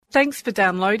Thanks for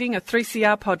downloading a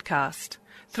 3CR podcast.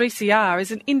 3CR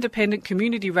is an independent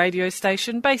community radio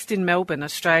station based in Melbourne,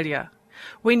 Australia.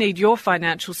 We need your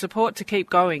financial support to keep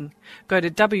going. Go to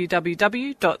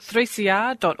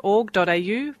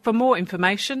www.3cr.org.au for more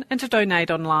information and to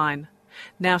donate online.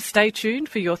 Now stay tuned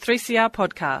for your 3CR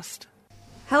podcast.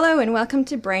 Hello and welcome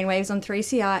to Brainwaves on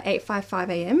 3CR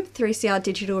 855am, 3CR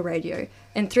Digital Radio,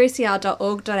 and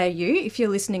 3cr.org.au if you're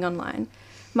listening online.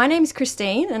 My name is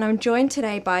Christine and I'm joined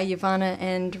today by Yvana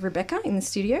and Rebecca in the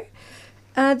studio.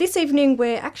 This evening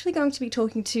we're actually going to be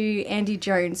talking to Andy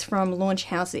Jones from Launch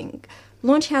Housing.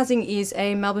 Launch Housing is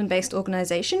a Melbourne-based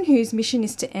organisation whose mission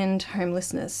is to end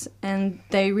homelessness, and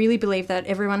they really believe that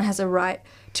everyone has a right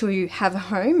to have a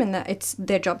home and that it's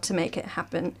their job to make it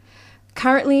happen.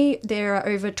 Currently, there are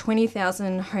over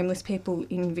 20,000 homeless people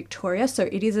in Victoria, so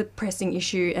it is a pressing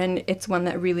issue and it's one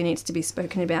that really needs to be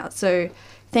spoken about. So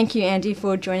thank you, Andy,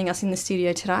 for joining us in the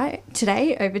studio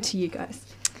today. Over to you guys.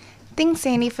 Thanks,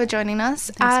 Andy, for joining us.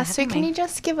 So can you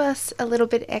just give us a little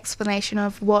bit of explanation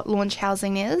of what Launch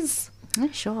Housing is?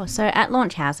 Sure. So at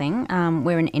Launch Housing,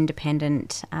 we're an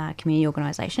independent community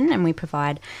organisation and we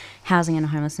provide housing and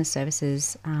homelessness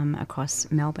services across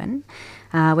Melbourne.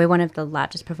 We're one of the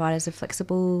largest providers of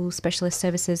flexible specialist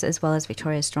services as well as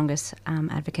Victoria's strongest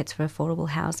advocates for affordable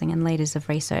housing and leaders of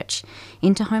research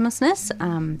into homelessness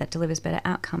that delivers better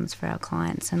outcomes for our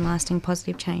clients and lasting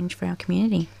positive change for our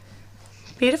community.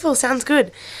 Beautiful, sounds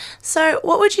good. So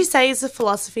what would you say is the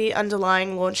philosophy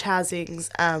underlying Launch Housing's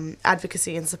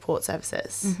advocacy and support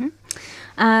services? Mm-hmm.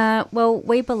 Well,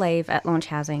 we believe at Launch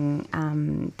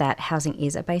Housing that housing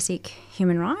is a basic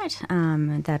human right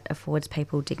that affords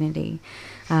people dignity.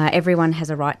 Everyone has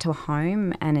a right to a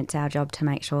home and it's our job to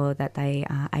make sure that they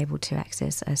are able to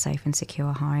access a safe and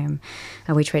secure home.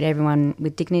 We treat everyone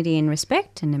with dignity and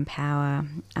respect and empower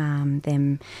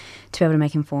them to be able to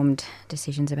make informed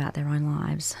decisions about their own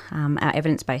lives. Our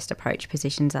evidence-based approach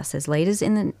positions us as leaders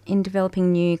in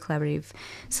developing new collaborative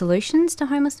solutions to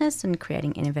homelessness and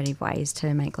creating innovative ways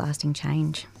to make lasting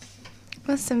change.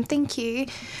 Awesome, thank you.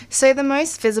 So the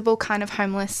most visible kind of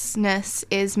homelessness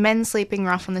is men sleeping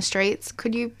rough on the streets.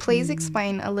 Could you please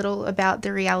explain a little about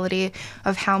the reality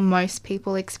of how most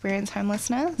people experience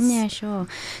homelessness? Yeah, sure.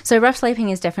 So rough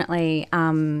sleeping is definitely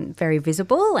very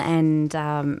visible and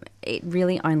it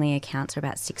really only accounts for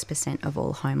about 6% of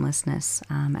all homelessness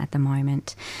at the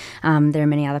moment. There are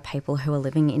many other people who are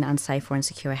living in unsafe or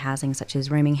insecure housing such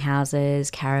as rooming houses,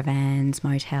 caravans,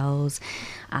 motels,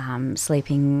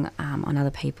 sleeping on other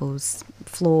people's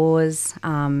floors,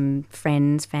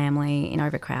 friends, family, in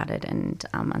overcrowded and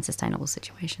unsustainable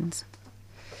situations.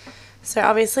 So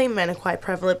obviously men are quite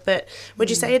prevalent, but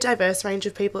would you say a diverse range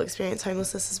of people experience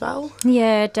homelessness as well?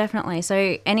 Yeah, definitely.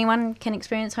 So anyone can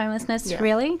experience homelessness,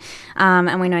 really.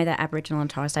 And we know that Aboriginal and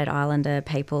Torres Strait Islander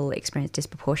people experience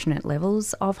disproportionate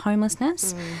levels of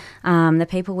homelessness. The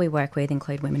people we work with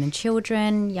include women and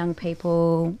children, young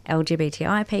people,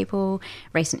 LGBTI people,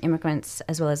 recent immigrants,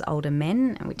 as well as older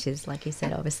men, which is, like you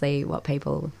said, obviously what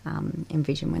people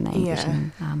envision when they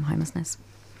envision homelessness.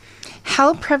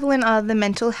 How prevalent are the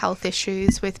mental health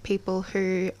issues with people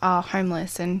who are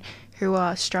homeless and who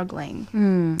are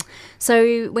struggling?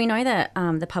 So we know that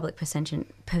the public perception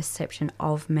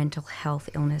of mental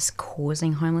health illness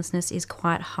causing homelessness is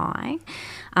quite high.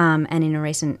 And in a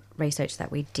recent research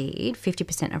that we did,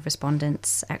 50% of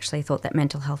respondents actually thought that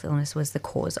mental health illness was the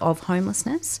cause of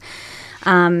homelessness.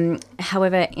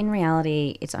 However, in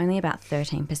reality, it's only about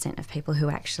 13% of people who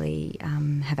actually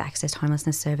have accessed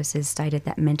homelessness services stated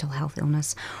that mental health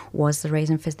illness was the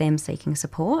reason for them seeking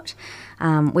support.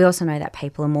 We also know that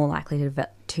people are more likely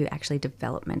to actually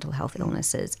develop mental health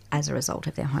illnesses as a result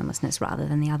of their homelessness rather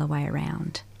than the other way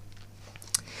around.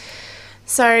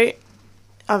 So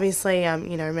obviously,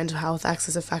 mental health acts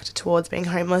as a factor towards being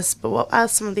homeless, but what are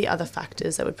some of the other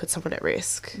factors that would put someone at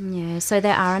risk? Yeah, so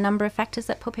there are a number of factors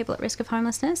that put people at risk of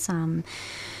homelessness.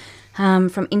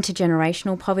 From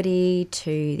intergenerational poverty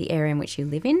to the area in which you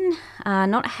live in,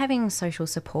 not having social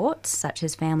support such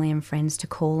as family and friends to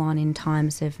call on in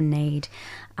times of need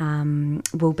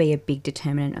will be a big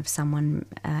determinant of someone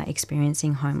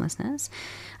experiencing homelessness.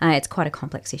 It's quite a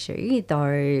complex issue,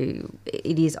 though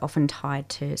it is often tied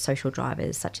to social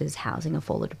drivers such as housing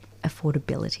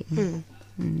affordability.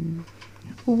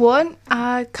 What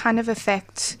kind of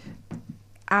effect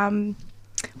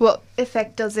What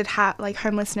effect does it have, like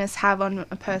homelessness, have on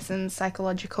a person's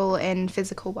psychological and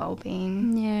physical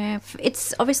well-being? Yeah,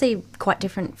 it's obviously quite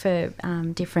different for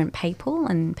different people,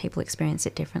 and people experience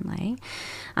it differently.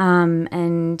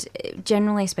 And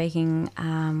generally speaking,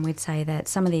 we'd say that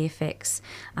some of the effects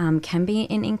can be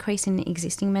an increase in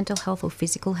existing mental health or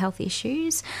physical health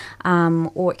issues,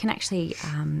 or it can actually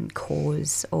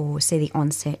cause or see the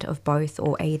onset of both,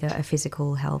 or either a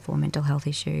physical health or mental health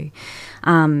issue.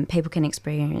 People can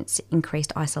experience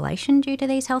increased isolation due to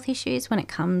these health issues. When it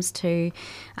comes to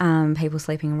people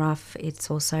sleeping rough, it's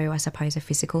also, I suppose, a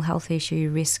physical health issue,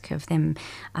 risk of them,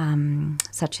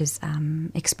 such as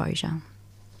exposure.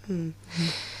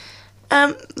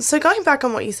 So going back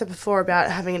on what you said before about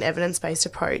having an evidence-based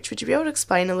approach, would you be able to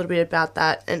explain a little bit about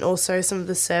that, and also some of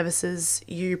the services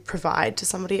you provide to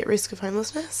somebody at risk of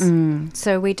homelessness?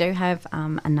 So we do have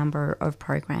a number of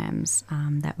programs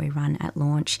that we run at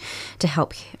launch to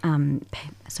help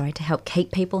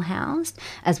keep people housed,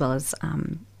 as well as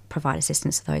provide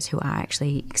assistance to those who are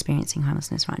actually experiencing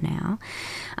homelessness right now.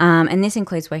 And this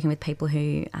includes working with people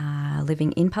who are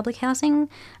living in public housing,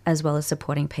 as well as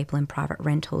supporting people in private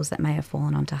rentals that may have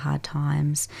fallen onto hard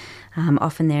times.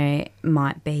 Often there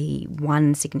might be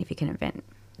one significant event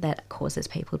that causes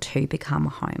people to become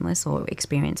homeless or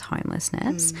experience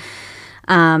homelessness.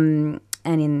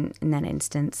 And in that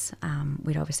instance,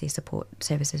 we'd obviously support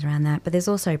services around that. But there's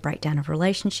also breakdown of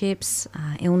relationships,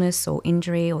 illness or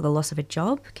injury, or the loss of a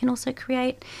job can also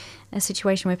create a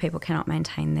situation where people cannot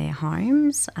maintain their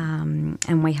homes.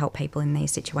 And we help people in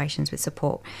these situations with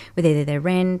support with either their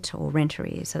rent or rent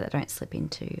arrears, so that they don't slip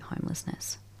into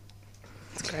homelessness.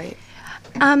 That's great.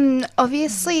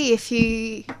 Obviously, if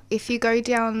you go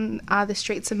down the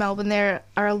streets of Melbourne, there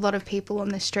are a lot of people on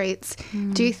the streets.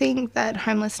 Do you think that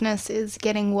homelessness is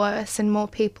getting worse and more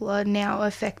people are now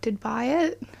affected by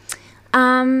it?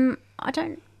 I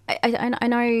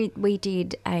know we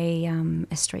did a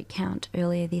street count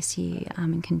earlier this year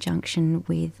in conjunction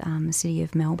with the City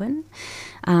of Melbourne,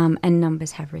 and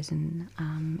numbers have risen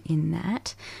in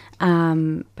that.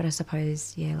 But I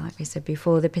suppose, like we said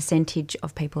before, the percentage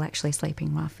of people actually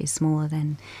sleeping rough is smaller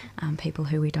than people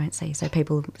who we don't see. So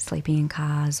people sleeping in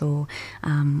cars or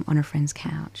on a friend's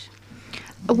couch.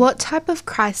 What type of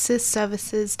crisis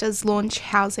services does Launch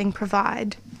Housing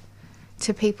provide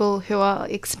to people who are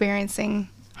experiencing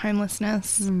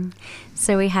homelessness?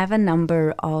 So we have a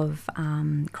number of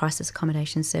crisis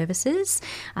accommodation services.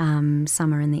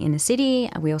 Some are in the inner city.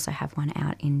 We also have one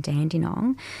out in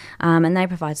Dandenong, and they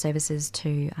provide services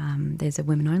to, there's a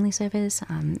women-only service,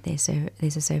 there's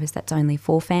a service that's only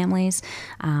for families,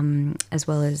 as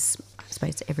well as, I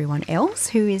suppose, everyone else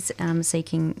who is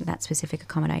seeking that specific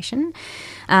accommodation.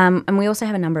 And we also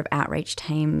have a number of outreach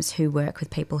teams who work with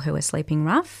people who are sleeping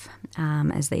rough,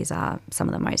 as these are some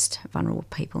of the most vulnerable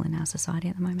people in our society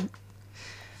at the moment.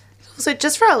 So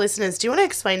just for our listeners, do you want to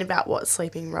explain about what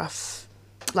sleeping rough,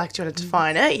 like, do you want to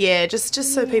define it? Yeah, just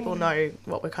so people know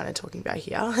what we're kind of talking about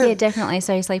here. Yeah, definitely.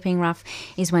 So sleeping rough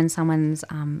is when someone's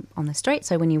on the street.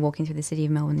 So when you're walking through the city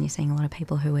of Melbourne, you're seeing a lot of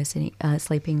people who are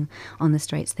sleeping on the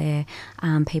streets there.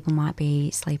 People might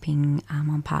be sleeping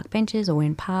on park benches or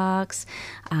in parks,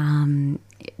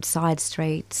 side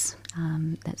streets,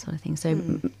 that sort of thing.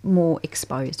 So more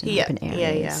exposed in open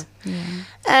areas. Yeah.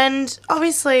 And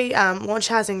obviously, Launch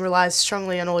Housing relies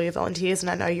strongly on all your volunteers, and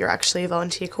I know you're actually a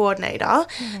volunteer coordinator.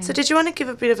 Yeah. So did you want to give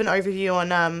a bit of an overview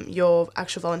on your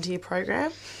actual volunteer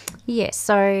program? Yes,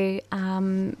 so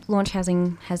Launch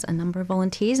Housing has a number of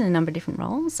volunteers in a number of different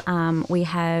roles. We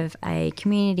have a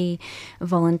community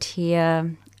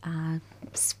volunteer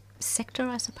sector,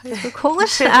 I suppose we'll call it,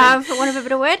 for want of a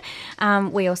better word.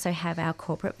 We also have our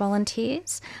corporate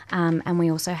volunteers, and we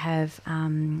also have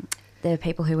the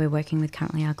people who we're working with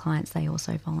currently, our clients, they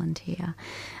also volunteer.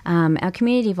 Our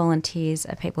community volunteers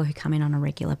are people who come in on a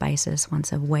regular basis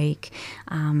once a week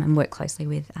and work closely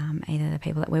with either the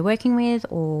people that we're working with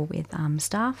or with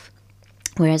staff.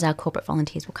 Whereas our corporate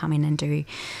volunteers will come in and do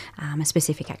a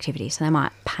specific activity. So they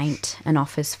might paint an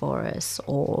office for us,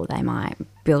 or they might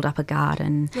build up a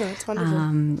garden. Yeah, that's wonderful.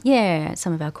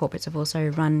 Some of our corporates have also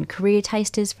run career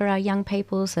tasters for our young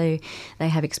people, so they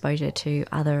have exposure to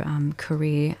other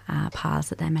career paths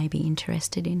that they may be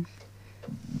interested in.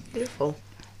 Beautiful.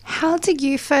 How did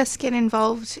you first get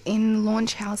involved in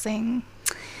Launch Housing?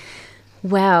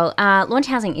 Well, Launch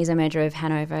Housing is a merger of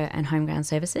Hanover and Homeground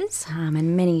Services,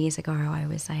 and many years ago I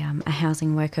was a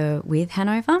housing worker with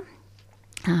Hanover.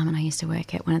 And I used to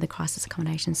work at one of the crisis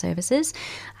accommodation services,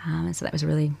 and so that was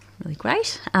really, really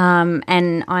great.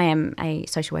 And I am a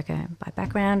social worker by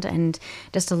background, and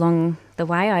just along the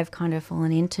way I've kind of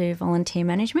fallen into volunteer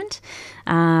management.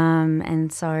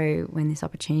 And so when this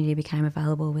opportunity became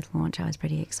available with Launch, I was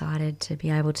pretty excited to be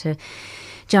able to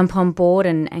jump on board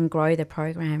and grow the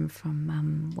program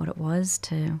from what it was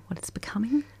to what it's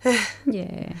becoming.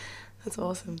 Yeah. That's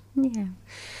awesome. Yeah.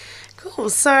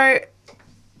 Cool. So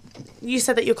you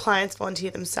said that your clients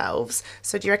volunteer themselves.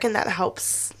 So do you reckon that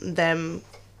helps them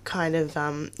kind of,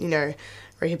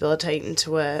 rehabilitate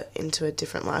into a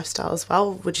different lifestyle as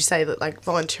well? Would you say that like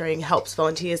volunteering helps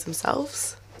volunteers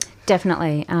themselves?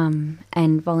 Definitely.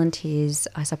 And volunteers,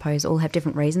 I suppose, all have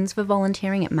different reasons for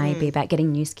volunteering. It may be about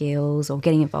getting new skills or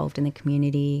getting involved in the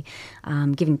community,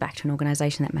 giving back to an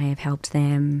organisation that may have helped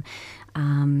them,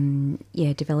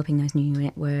 developing those new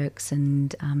networks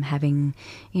and having,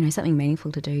 something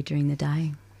meaningful to do during the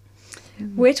day.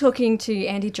 We're talking to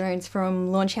Andy Jones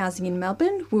from Launch Housing in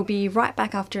Melbourne. We'll be right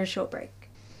back after a short break.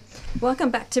 Welcome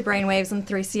back to Brainwaves on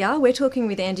 3CR. We're talking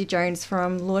with Andy Jones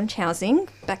from Launch Housing.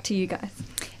 Back to you guys.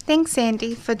 Thanks,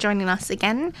 Andy, for joining us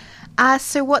again.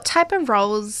 So what type of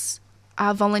roles,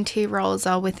 volunteer roles,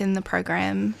 are within the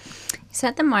program? So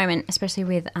at the moment, especially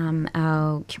with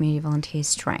our community volunteer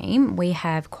stream, we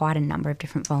have quite a number of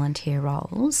different volunteer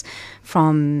roles,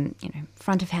 from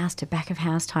front of house to back of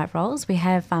house type roles. We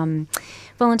have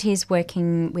volunteers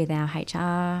working with our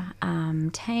HR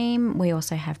team. We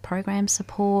also have program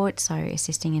support, so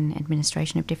assisting in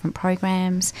administration of different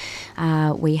programs.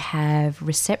 We have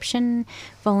reception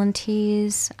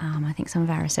volunteers. I think some of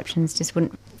our receptions just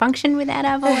wouldn't function without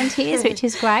our volunteers, which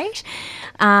is great.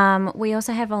 We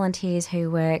also have volunteers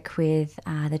who work with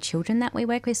the children that we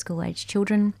work with, school-aged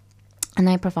children, and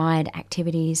they provide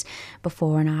activities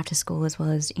before and after school, as well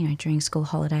as during school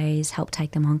holidays, help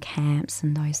take them on camps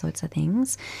and those sorts of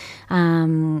things.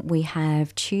 We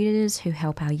have tutors who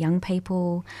help our young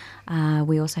people.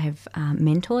 We also have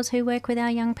mentors who work with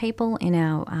our young people in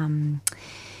our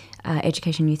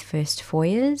Education Youth First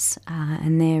foyers,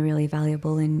 and they're really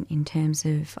valuable in terms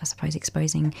of, I suppose,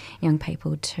 exposing young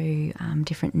people to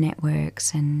different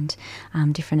networks and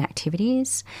different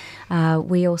activities.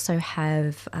 We also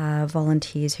have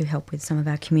volunteers who help with some of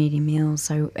our community meals.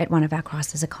 So at one of our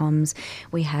crisis accoms,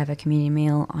 we have a community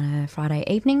meal on a Friday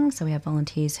evening, so we have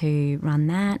volunteers who run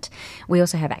that. We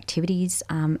also have activities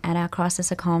at our crisis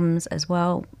accoms as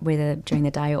well, whether during the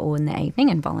day or in the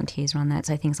evening, and volunteers run that.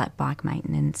 So things like bike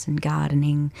maintenance and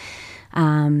gardening.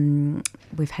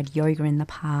 We've had yoga in the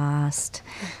past,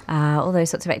 all those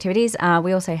sorts of activities.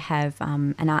 We also have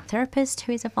an art therapist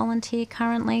who is a volunteer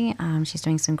currently. She's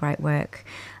doing some great work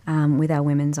with our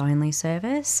women's only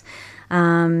service.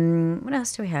 What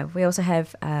else do we have? We also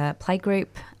have a playgroup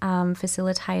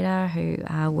facilitator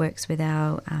who works with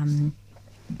our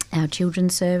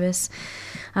children's service.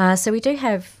 So we do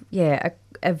have,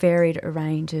 a varied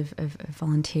range of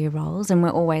volunteer roles, and we're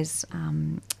always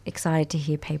excited to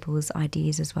hear people's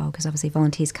ideas as well, because obviously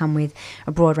volunteers come with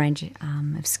a broad range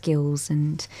of skills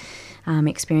and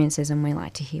experiences, and we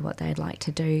like to hear what they'd like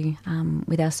to do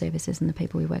with our services and the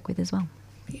people we work with as well.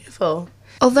 Beautiful.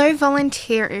 Although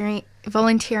volunteering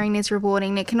is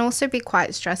rewarding, it can also be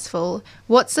quite stressful.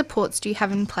 What supports do you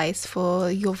have in place for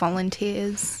your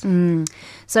volunteers?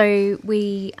 So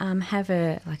we have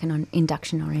an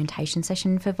induction orientation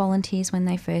session for volunteers when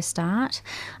they first start,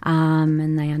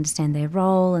 and they understand their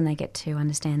role and they get to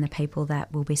understand the people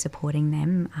that will be supporting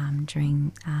them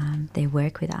during their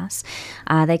work with us.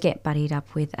 They get buddied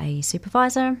up with a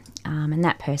supervisor, and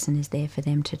that person is there for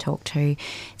them to talk to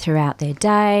throughout their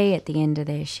day, at the end of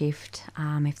their shift,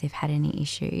 if they've had any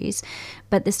issues.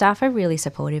 But the staff are really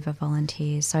supportive of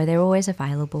volunteers, so they're always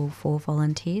available for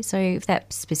volunteers. So if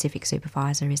that specific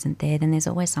supervisor isn't there, then there's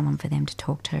always someone for them to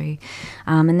talk to,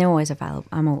 and they're always available.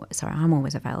 I'm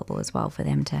always available as well for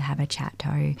them to have a chat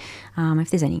to.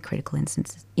 If there's any critical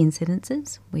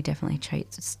incidences, we definitely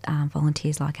treat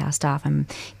volunteers like our staff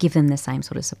and give them the same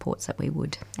sort of supports that we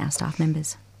would our staff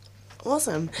members.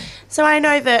 Awesome. So I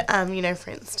know that,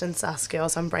 for instance, us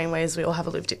girls on Brainwaves, we all have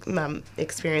a lived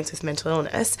experience with mental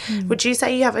illness. Would you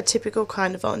say you have a typical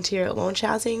kind of volunteer at Launch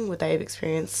Housing? Would they have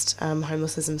experienced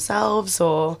homelessness themselves,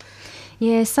 or...?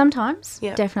 Yeah, sometimes.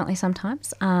 Yep. Definitely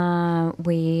sometimes.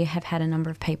 We have had a number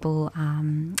of people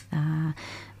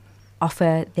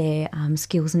offer their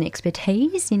skills and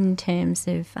expertise in terms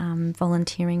of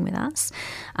volunteering with us.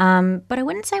 But I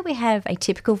wouldn't say we have a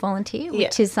typical volunteer,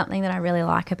 which is something that I really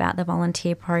like about the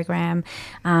volunteer program.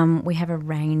 We have a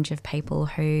range of people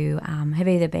who have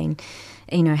either been,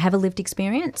 have a lived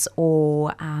experience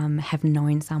or have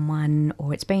known someone,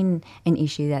 or it's been an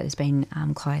issue that has been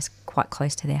quite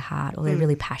close to their heart, or they're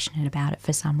really passionate about it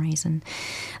for some reason.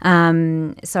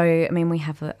 We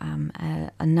have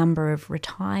a number of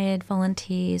retired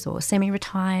volunteers or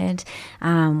semi-retired.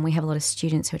 We have a lot of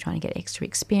students who are trying to get extra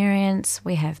experience.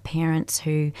 We have parents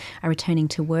who are returning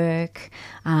to work.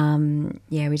 We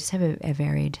just have a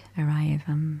varied array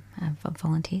of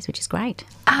volunteers, which is great.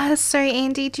 So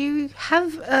Andy, do you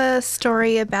have a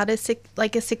story about a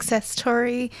success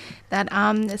story that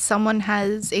someone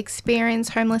has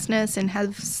experienced homelessness and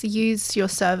has used your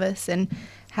service and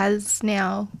has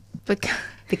now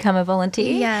become a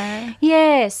volunteer?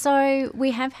 Yeah, so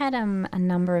we have had a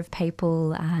number of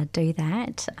people do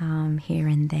that here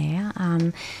and there.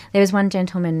 There was one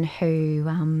gentleman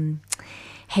who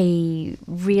he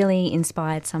really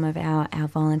inspired some of our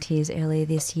volunteers earlier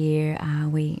this year.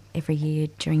 Every year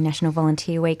during National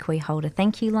Volunteer Week, we hold a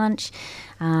thank you lunch.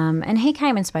 And he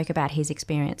came and spoke about his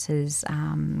experiences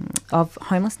of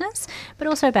homelessness, but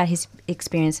also about his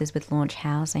experiences with Launch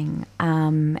Housing.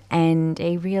 And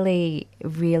he really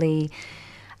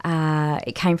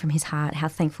it came from his heart how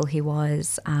thankful he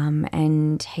was,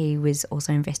 and he was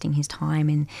also investing his time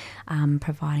in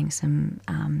providing some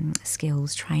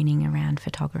skills training around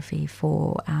photography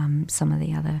for some of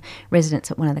the other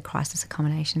residents at one of the crisis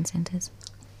accommodation centres.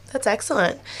 That's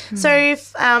excellent. So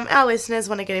if our listeners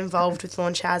want to get involved with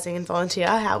Launch Housing and volunteer,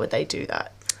 how would they do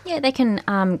that? Yeah, they can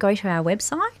go to our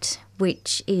website,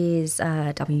 which is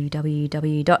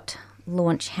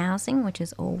www.launchhousing, which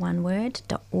is all one word,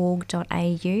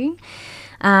 .org.au.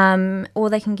 Or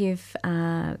they can give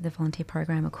the volunteer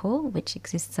program a call, which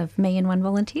exists of me and one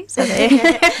volunteer. So they're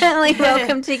definitely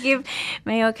welcome to give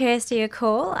me or Kirsty a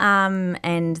call.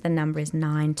 And the number is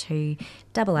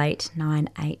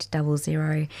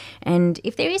 92889800. And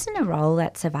if there isn't a role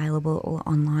that's available or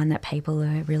online that people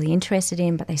are really interested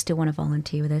in, but they still want to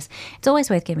volunteer with us, it's always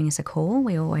worth giving us a call.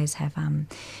 We always have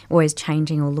always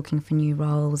changing or looking for new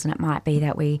roles, and it might be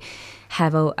that we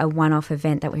have a one-off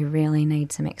event that we really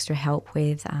need some extra help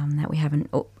with that we haven't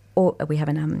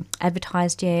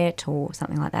advertised yet or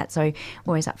something like that. So we're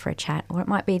always up for a chat. Or it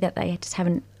might be that they just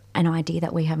haven't an idea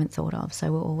that we haven't thought of.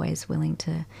 So we're always willing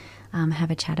to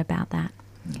have a chat about that.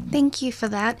 Thank you for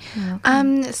that.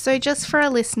 So just for our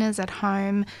listeners at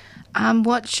home,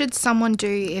 what should someone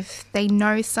do if they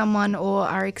know someone or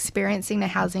are experiencing a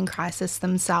housing crisis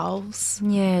themselves?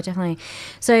 Yeah, definitely.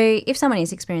 So if someone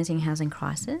is experiencing a housing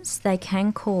crisis, they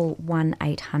can call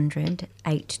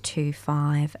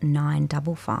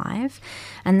 1-800-825-955,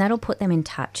 and that'll put them in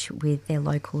touch with their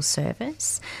local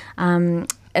service.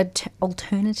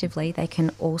 Alternatively, they can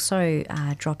also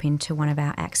drop into one of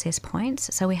our access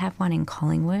points. So we have one in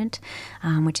Collingwood,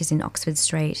 which is in Oxford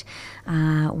Street,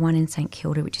 one in St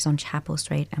Kilda, which is on Chapel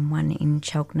Street, and one in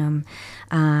Cheltenham.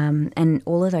 And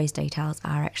all of those details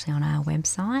are actually on our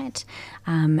website.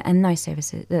 And those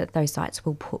sites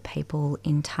will put people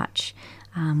in touch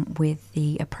with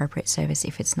the appropriate service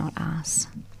if it's not us.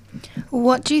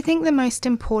 What do you think the most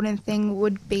important thing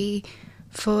would be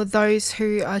for those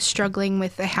who are struggling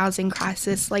with a housing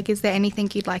crisis? Like, is there anything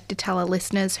you'd like to tell our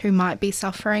listeners who might be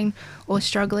suffering or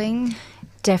struggling?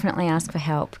 Definitely ask for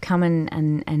help. Come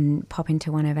and pop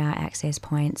into one of our access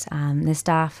points. The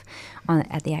staff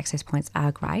at the access points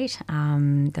are great.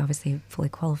 They're obviously fully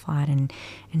qualified and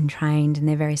trained, and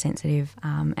they're very sensitive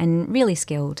and really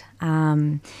skilled,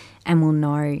 and will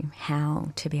know how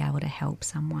to be able to help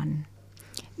someone.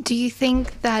 Do you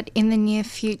think that in the near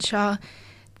future,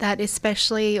 that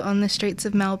especially on the streets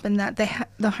of Melbourne, that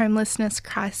the homelessness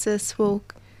crisis will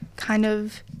kind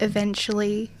of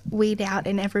eventually weed out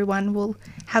and everyone will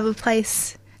have a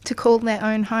place to call their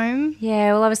own home?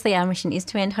 Yeah, well, obviously our mission is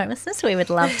to end homelessness. We would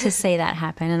love to see that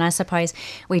happen, and I suppose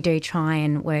we do try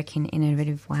and work in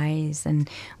innovative ways, and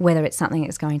whether it's something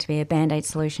that's going to be a Band-Aid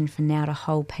solution for now to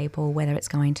hold people, whether it's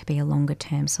going to be a longer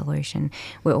term solution,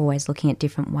 we're always looking at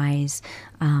different ways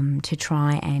to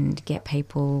try and get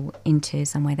people into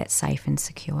somewhere that's safe and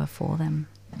secure for them.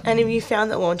 And have you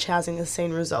found that Launch Housing has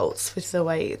seen results with the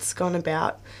way it's gone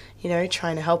about,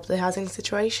 trying to help the housing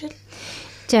situation?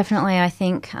 Definitely, I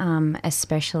think,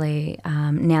 especially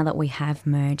now that we have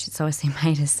merged, it's obviously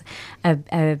made us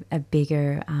a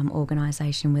bigger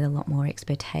organisation with a lot more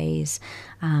expertise,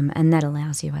 and that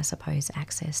allows you, I suppose,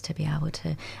 access to be able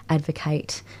to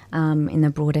advocate in the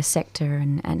broader sector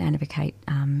and advocate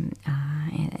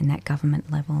in that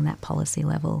government level and that policy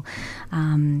level.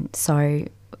 So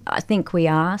I think we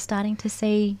are starting to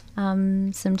see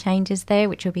some changes there,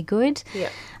 which will be good. Yeah.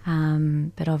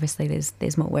 But obviously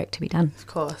there's more work to be done. Of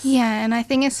course. Yeah, and I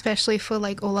think especially for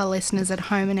like all our listeners at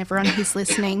home and everyone who's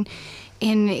listening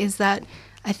in is that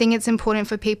I think it's important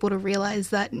for people to realise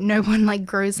that no one like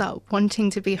grows up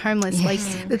wanting to be homeless.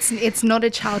 Yes. Like it's not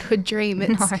a childhood dream.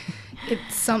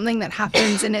 It's something that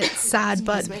happens and it's sad,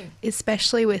 but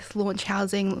especially with Launch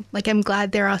Housing, like I'm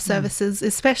glad there are services,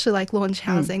 especially like Launch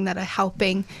Housing, that are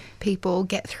helping people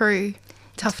get through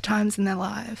tough times in their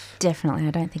life. Definitely.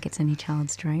 I don't think it's any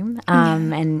child's dream.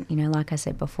 And, you know, like I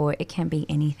said before, it can be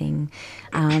anything.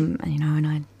 You know,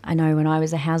 and I know when I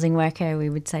was a housing worker,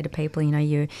 we would say to people, you know,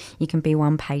 you can be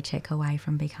one paycheck away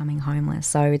from becoming homeless.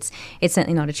 So it's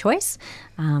certainly not a choice.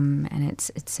 And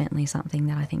it's certainly something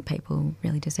that I think people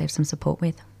really deserve some support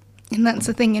with. And that's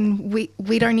the thing, and we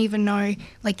don't even know,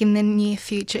 like in the near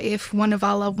future, if one of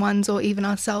our loved ones or even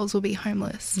ourselves will be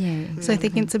homeless. Yeah. So I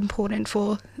think it's important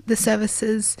for the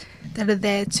services that are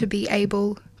there to be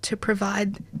able to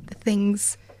provide the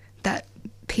things that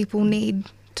people need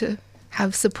to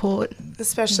have support.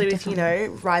 Especially with, you know,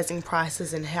 rising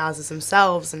prices in houses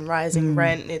themselves and rising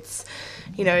rent. It's,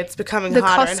 you know, it's becoming the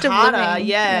harder cost and of harder. living.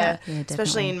 Yeah. Yeah,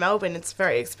 Especially in Melbourne, it's a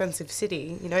very expensive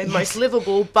city. You know, most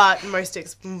livable, but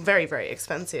very, very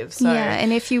expensive. So yeah,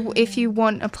 and if you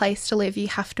want a place to live, you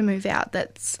have to move out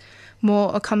that's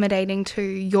more accommodating to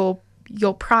your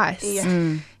price.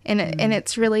 Yeah. And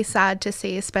it's really sad to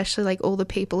see, especially like all the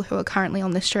people who are currently on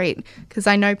the street, because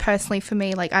I know personally for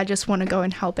me, like I just want to go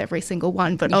and help every single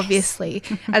one, but obviously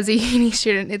as a uni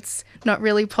student it's not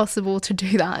really possible to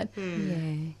do that.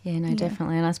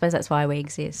 Definitely, and I suppose that's why we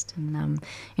exist. And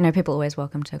you know, people are always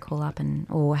welcome to call up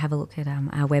or have a look at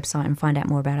our website and find out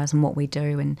more about us and what we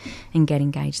do and get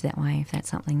engaged that way if that's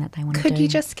something that they want to do. Could you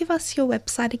just give us your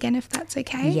website again if that's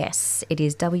okay? Yes, it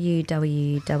is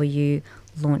www.launchhousing,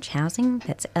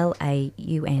 that's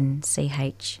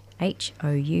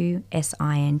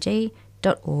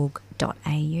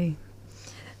launchhousing.org.au.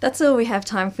 That's all we have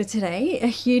time for today. A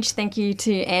huge thank you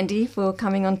to Andy for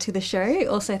coming onto the show.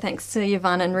 Also thanks to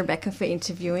Yvonne and Rebecca for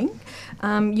interviewing.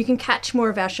 You can catch more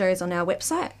of our shows on our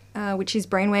website, which is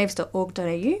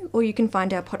brainwaves.org.au, or you can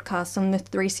find our podcasts on the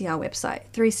 3CR website,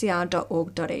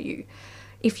 3cr.org.au.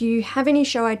 If you have any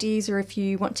show ideas or if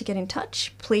you want to get in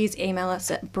touch, please email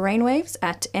us at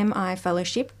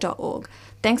brainwaves@mifellowship.org.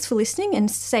 Thanks for listening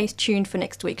and stay tuned for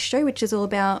next week's show, which is all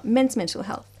about men's mental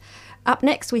health. Up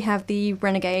next, we have the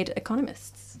Renegade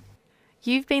Economists.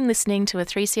 You've been listening to a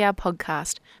 3CR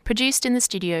podcast produced in the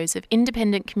studios of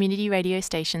independent community radio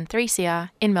station 3CR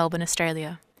in Melbourne,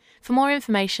 Australia. For more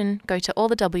information, go to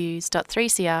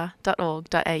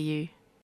allthews.3cr.org.au.